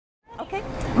Okay.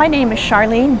 My name is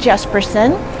Sharleen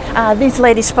Jespersen. These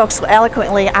ladies spoke so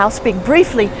eloquently. I'll speak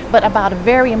briefly, but about a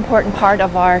very important part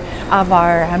of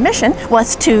our mission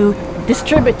was to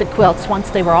distribute the quilts once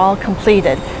they were all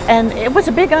completed. And it was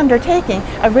a big undertaking.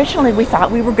 Originally, we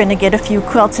thought we were going to get a few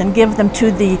quilts and give them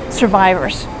to the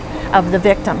survivors of the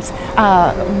victims.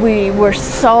 We were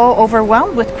so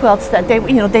overwhelmed with quilts that they,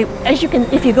 as you can,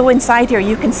 if you go inside here,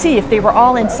 you can see if they were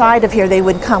all inside of here, they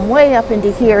would come way up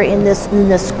into here in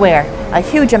this square, a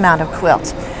huge amount of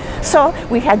quilts. So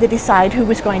we had to decide who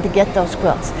was going to get those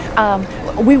quilts.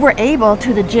 We were able,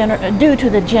 due to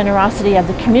the generosity of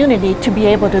the community, to be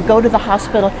able to go to the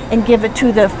hospital and give it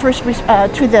to the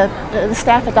the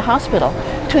staff at the hospital,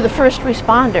 to the first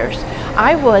responders.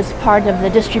 I was part of the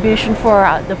distribution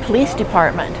for the police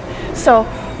department. So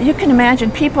you can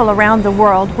imagine people around the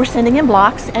world were sending in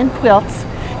blocks and quilts.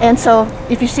 And so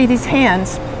if you see these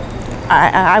hands,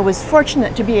 I was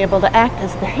fortunate to be able to act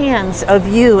as the hands of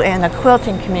you and the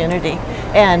quilting community.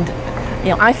 And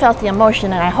I felt the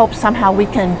emotion, and I hope somehow we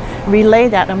can relay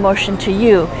that emotion to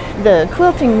you. The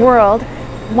quilting world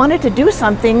wanted to do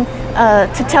something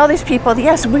to tell these people,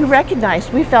 yes, we recognize,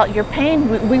 we felt your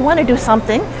pain, we want to do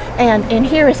something, and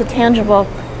here is a tangible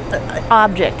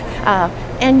object.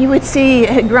 And you would see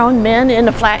grown men in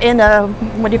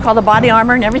what do you call the body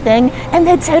armor and everything, and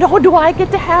they'd say, oh, do I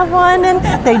get to have one?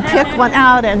 And they'd pick one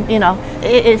out, and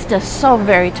it's just so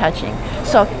very touching.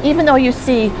 So even though you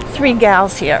see 3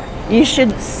 gals here, you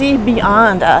should see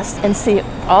beyond us and see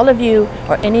all of you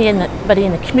or anybody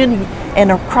in the community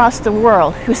and across the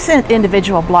world who sent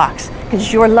individual blocks,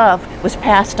 because your love was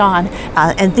passed on.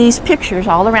 And these pictures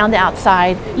all around the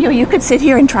outside, you could sit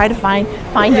here and try to find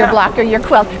your block or your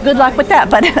quilt. Good luck with that,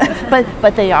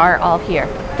 but they are all here.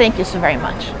 Thank you so very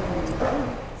much.